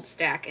fan fold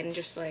stack and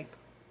just like,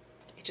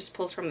 it just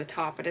pulls from the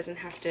top. It doesn't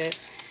have to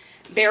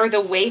bear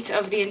the weight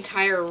of the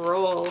entire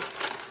roll.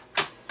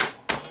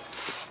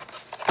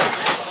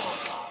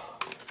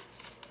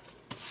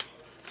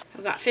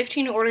 I've got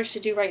 15 orders to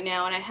do right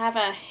now, and I have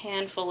a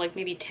handful, like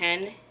maybe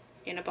 10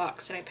 in a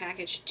box that I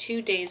packaged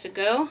 2 days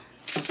ago.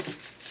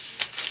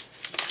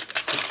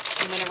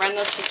 I'm going to run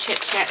those to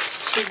Chit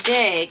Chats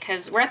today,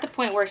 because we're at the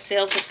point where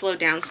sales have slowed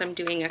down, so I'm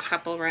doing a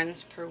couple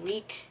runs per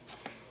week.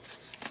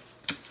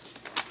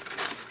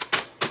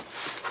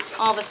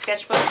 All the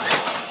sketchbooks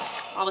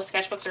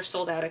are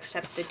sold out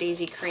except the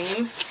Daisy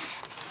Cream,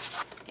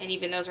 and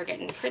even those are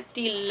getting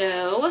pretty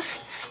low.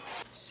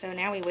 So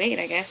now we wait,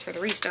 I guess, for the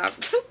restock.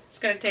 It's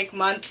going to take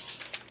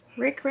months.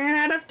 Rick ran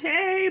out of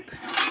tape.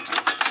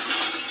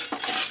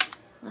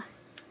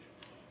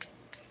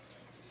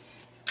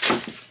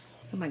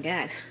 Oh my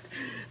god.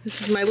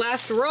 This is my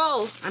last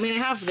roll. I mean, I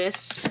have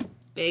this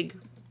big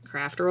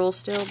craft roll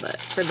still, but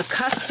for the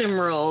custom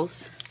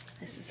rolls,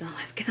 this is all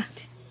I've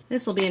got.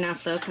 This will be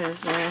enough though,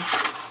 because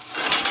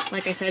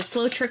like I said,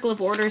 slow trickle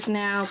of orders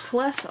now,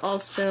 plus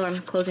also I'm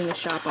closing the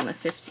shop on the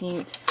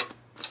 15th.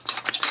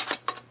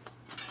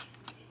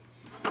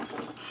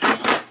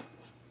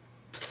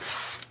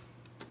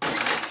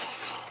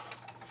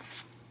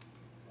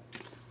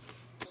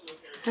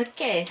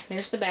 Okay,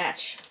 there's the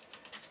batch.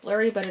 It's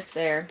blurry, but it's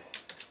there.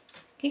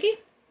 Kiki?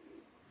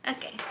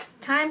 Okay,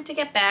 time to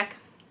get back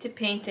to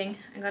painting.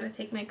 I gotta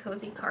take my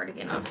cozy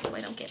cardigan off so I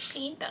don't get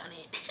paint on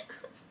it.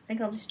 I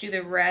think I'll just do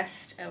the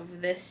rest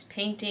of this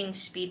painting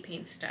speed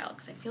paint style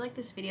because I feel like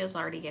this video is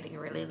already getting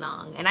really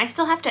long and I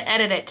still have to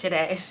edit it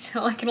today,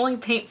 so I can only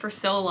paint for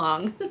so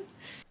long.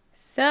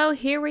 So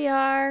here we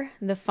are,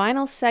 the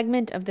final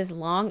segment of this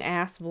long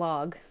ass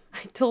vlog.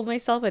 I told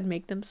myself I'd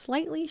make them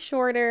slightly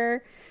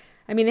shorter.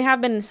 I mean, they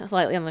have been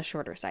slightly on the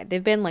shorter side.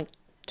 They've been like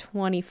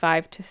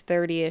 25 to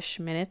 30-ish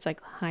minutes,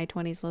 like high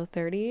 20s, low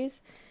 30s.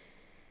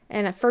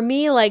 And for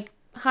me, like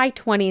high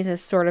 20s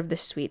is sort of the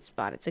sweet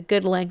spot. It's a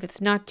good length. It's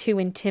not too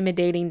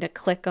intimidating to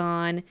click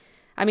on.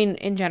 I mean,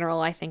 in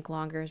general, I think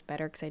longer is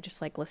better because I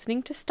just like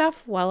listening to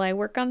stuff while I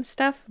work on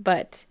stuff.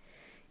 But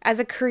as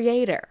a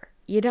creator,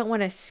 you don't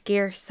want to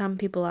scare some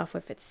people off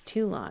if it's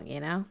too long, you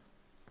know?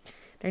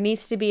 There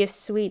needs to be a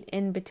sweet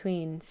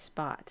in-between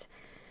spot.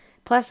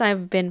 Plus,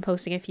 I've been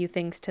posting a few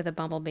things to the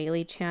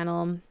Baylee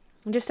channel.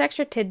 Just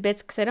extra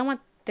tidbits because I don't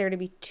want there to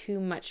be too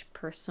much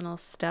personal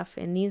stuff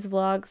in these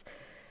vlogs.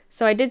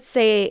 So I did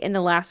say in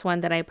the last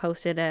one that I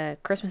posted a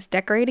Christmas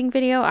decorating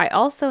video. I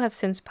also have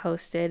since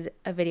posted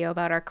a video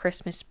about our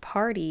Christmas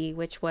party,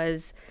 which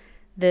was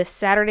the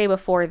Saturday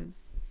before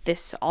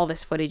all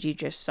this footage you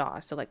just saw.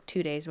 So like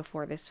 2 days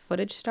before this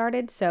footage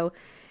started. So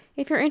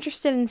if you're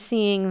interested in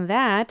seeing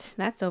that,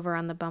 that's over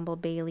on the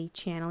Baylee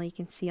channel. You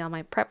can see all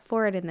my prep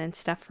for it and then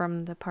stuff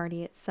from the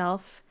party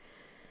itself.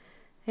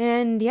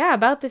 And yeah,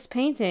 about this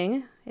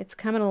painting, it's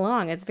coming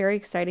along. It's very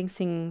exciting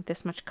seeing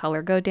this much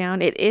color go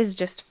down. It is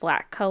just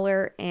flat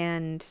color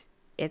and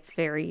it's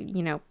very,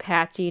 you know,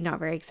 patchy, not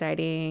very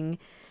exciting.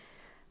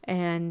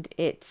 And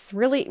it's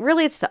really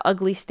it's the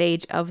ugly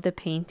stage of the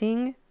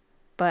painting,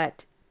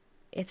 but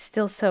it's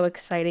still so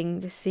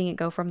exciting just seeing it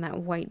go from that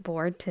white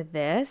board to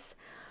this.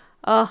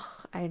 Oh,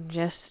 I'm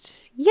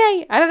just,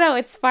 yay! I don't know,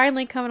 it's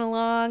finally coming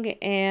along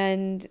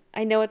and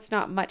I know it's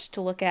not much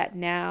to look at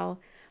now,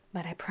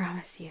 but I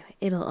promise you,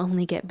 it'll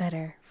only get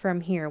better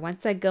from here.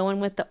 Once I go in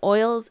with the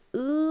oils,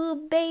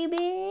 ooh,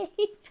 baby!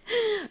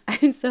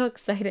 I'm so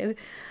excited.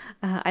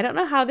 I don't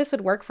know how this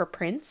would work for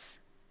prints.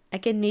 I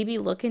can maybe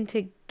look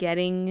into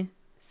getting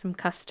some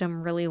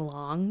custom really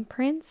long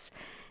prints.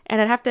 And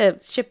I'd have to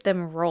ship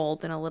them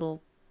rolled in a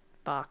little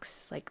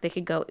box. Like they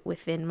could go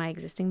within my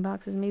existing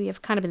boxes. Maybe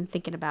I've kind of been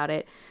thinking about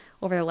it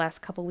over the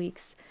last couple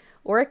weeks.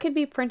 Or it could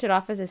be printed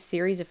off as a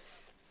series of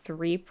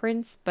 3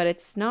 prints, but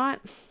it's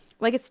not...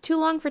 Like, it's too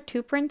long for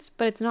 2 prints,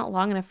 but it's not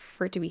long enough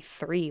for it to be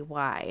 3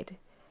 wide.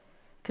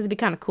 Because it'd be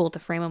kind of cool to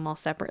frame them all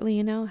separately,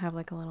 you know? Have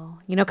like a little...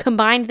 You know,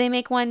 combined they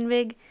make one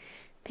big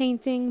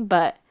painting,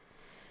 but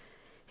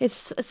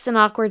it's an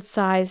awkward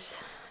size.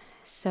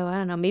 So, I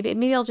don't know.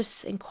 Maybe I'll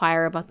just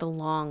inquire about the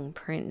long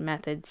print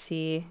method,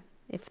 see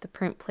if the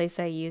print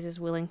place I use is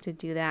willing to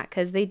do that.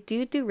 Because they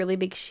do really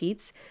big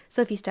sheets.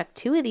 So, if you stuck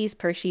 2 of these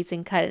per sheets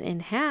and cut it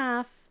in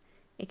half,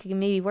 it could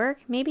maybe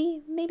work.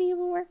 Maybe it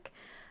will work.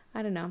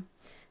 I don't know.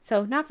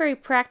 So not very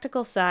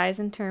practical size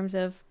in terms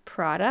of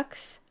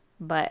products,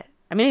 but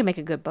I mean, it'd make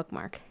a good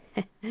bookmark.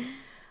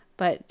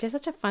 But just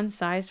such a fun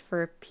size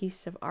for a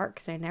piece of art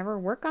because I never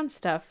work on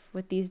stuff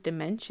with these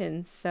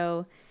dimensions.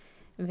 So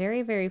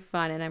very, very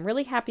fun. And I'm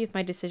really happy with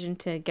my decision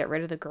to get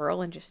rid of the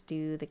girl and just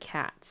do the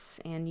cats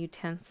and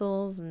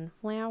utensils and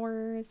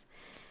flowers.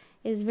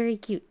 It is very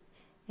cute.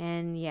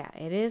 And yeah,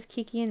 it is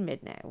Kiki and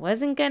Midna. It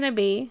wasn't going to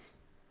be,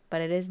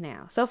 but it is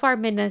now. So far,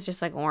 Midna's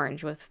just like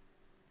orange with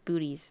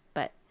booties,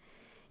 but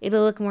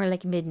it'll look more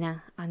like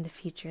Midna on the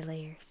future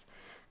layers.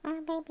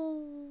 Our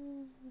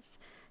bubbles.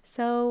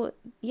 So,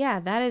 yeah,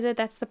 that is it.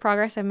 That's the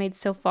progress I've made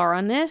so far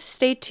on this.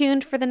 Stay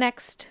tuned for the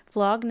next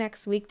vlog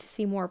next week to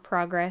see more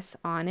progress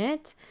on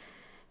it.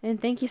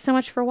 And thank you so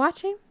much for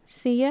watching.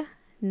 See ya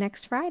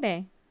next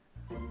Friday.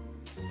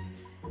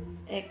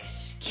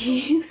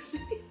 Excuse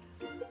me.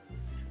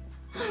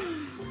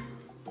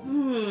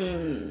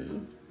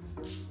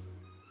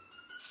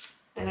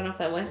 I don't know if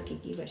that was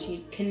Kiki, but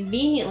she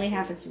conveniently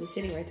happens to be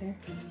sitting right there.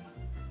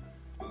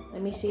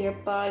 Let me see your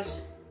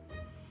paws.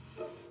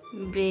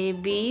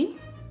 Baby.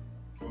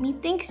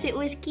 Methinks it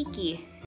was Kiki.